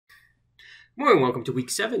Morning, welcome to week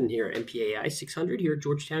 7 here at MPAI 600 here at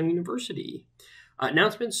Georgetown University.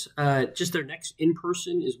 Announcements, just their next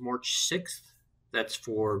in-person is March 6th. That's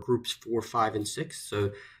for groups 4, 5, and 6.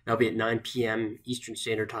 So that'll be at 9 p.m. Eastern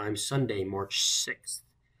Standard Time, Sunday, March 6th.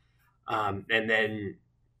 And then,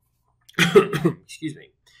 excuse me,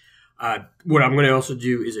 what I'm going to also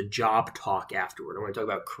do is a job talk afterward. I'm going to talk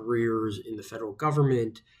about careers in the federal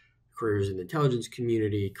government, careers in the intelligence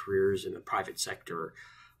community, careers in the private sector,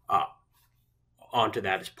 onto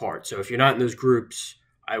that as part. So if you're not in those groups,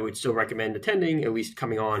 I would still recommend attending, at least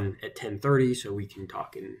coming on at 10:30 so we can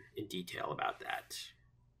talk in detail about that.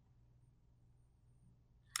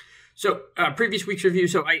 So previous week's review.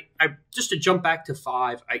 So I just to jump back to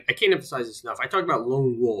 5, I can't emphasize this enough. I talk about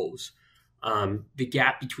lone wolves, the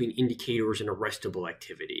gap between indicators and arrestable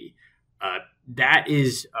activity. That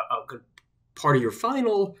is a good part of your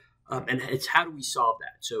final. And it's how do we solve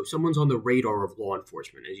that? So someone's on the radar of law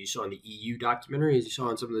enforcement, as you saw in the EU documentary, as you saw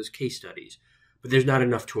in some of those case studies, but there's not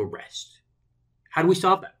enough to arrest. How do we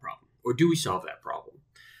solve that problem? Or do we solve that problem?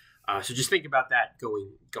 So just think about that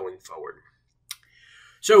going forward.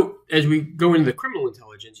 So as we go into the criminal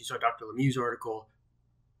intelligence, you saw Dr. Lemieux's article,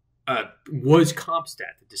 was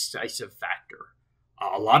CompStat the decisive factor?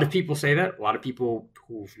 A lot of people say that. A lot of people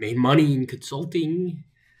who've made money in consulting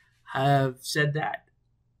have said that.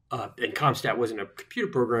 And CompStat wasn't a computer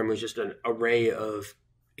program, it was just an array of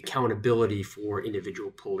accountability for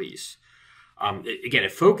individual police. Again,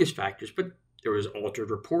 it focused factors, but there was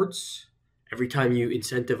altered reports. Every time you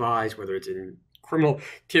incentivize, whether it's in criminal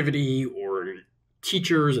activity or in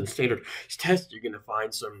teachers and standardized tests, you're going to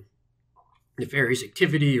find some nefarious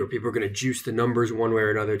activity, or people are going to juice the numbers one way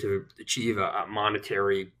or another to achieve a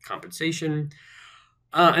monetary compensation.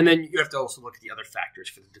 And then you have to also look at the other factors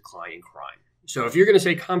for the decline in crime. So if you're going to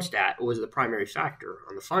say CompStat was the primary factor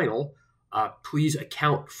on the final, please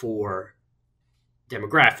account for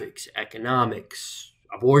demographics, economics,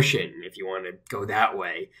 abortion, if you want to go that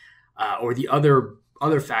way, or the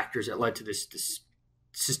other factors that led to this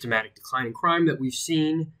systematic decline in crime that we've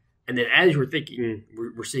seen. And then as we're thinking,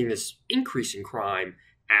 we're seeing this increase in crime,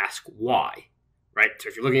 ask why, right? So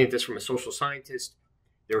if you're looking at this from a social scientist,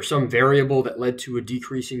 there was some variable that led to a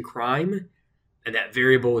decrease in crime, and that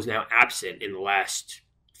variable is now absent in the last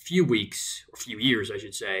few weeks, or few years, I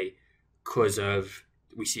should say, because of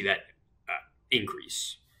we see that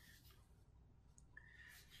increase.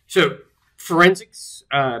 So forensics,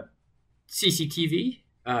 CCTV,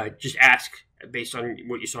 just ask based on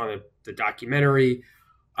what you saw in the documentary,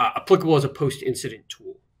 applicable as a post-incident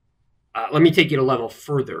tool. Let me take it a level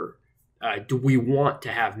further. Do we want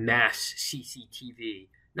to have mass CCTV,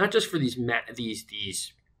 not just for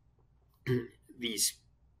these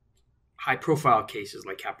high-profile cases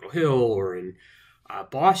like Capitol Hill or in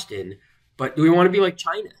Boston, but do we want to be like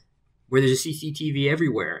China, where there's a CCTV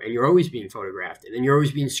everywhere and you're always being photographed and then you're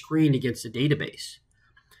always being screened against a database?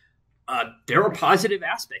 There are positive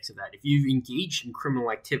aspects of that. If you've engaged in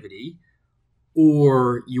criminal activity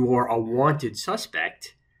or you are a wanted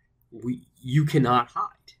suspect, you cannot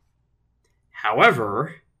hide.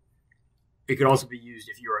 However, it could also be used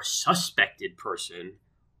if you're a suspected person,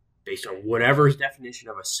 based on whatever his definition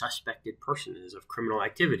of a suspected person is of criminal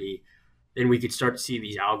activity, then we could start to see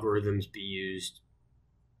these algorithms be used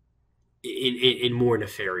in more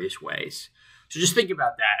nefarious ways. So just think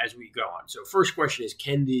about that as we go on. So first question is,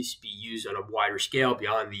 can this be used on a wider scale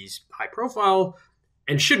beyond these high profile?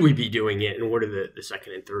 And should we be doing it? And what are the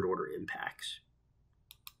second and third order impacts?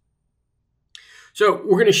 So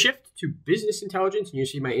we're going to shift to business intelligence. And you'll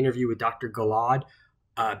see my interview with Dr. Gilad.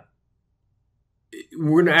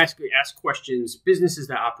 We're going to ask questions, businesses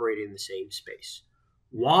that operate in the same space.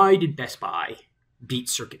 Why did Best Buy beat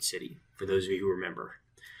Circuit City, for those of you who remember?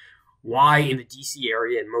 Why in the DC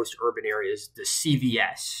area and most urban areas does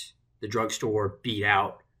CVS, the drugstore, beat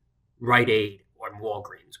out Rite Aid and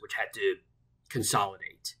Walgreens, which had to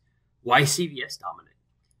consolidate? Why is CVS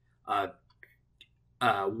dominant?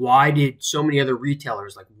 Why did so many other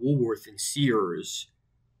retailers like Woolworth and Sears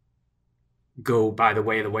go by the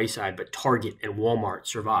way of the wayside, but Target and Walmart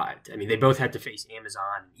survived? I mean, they both had to face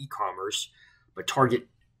Amazon and e-commerce, but Target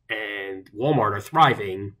and Walmart are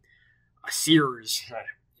thriving. Sears,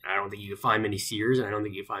 I don't think you can find many Sears, and I don't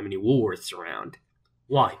think you can find many Woolworths around.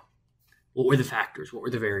 Why? What were the factors? What were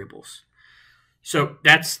the variables? So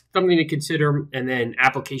that's something to consider. And then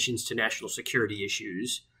applications to national security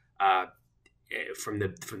issues from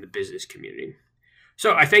the business community.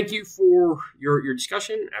 So I thank you for your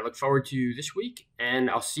discussion. I look forward to this week, and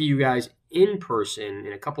I'll see you guys in person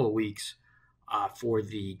in a couple of weeks for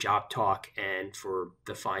the job talk and for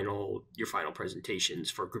your final presentations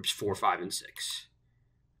for groups 4, 5, and 6.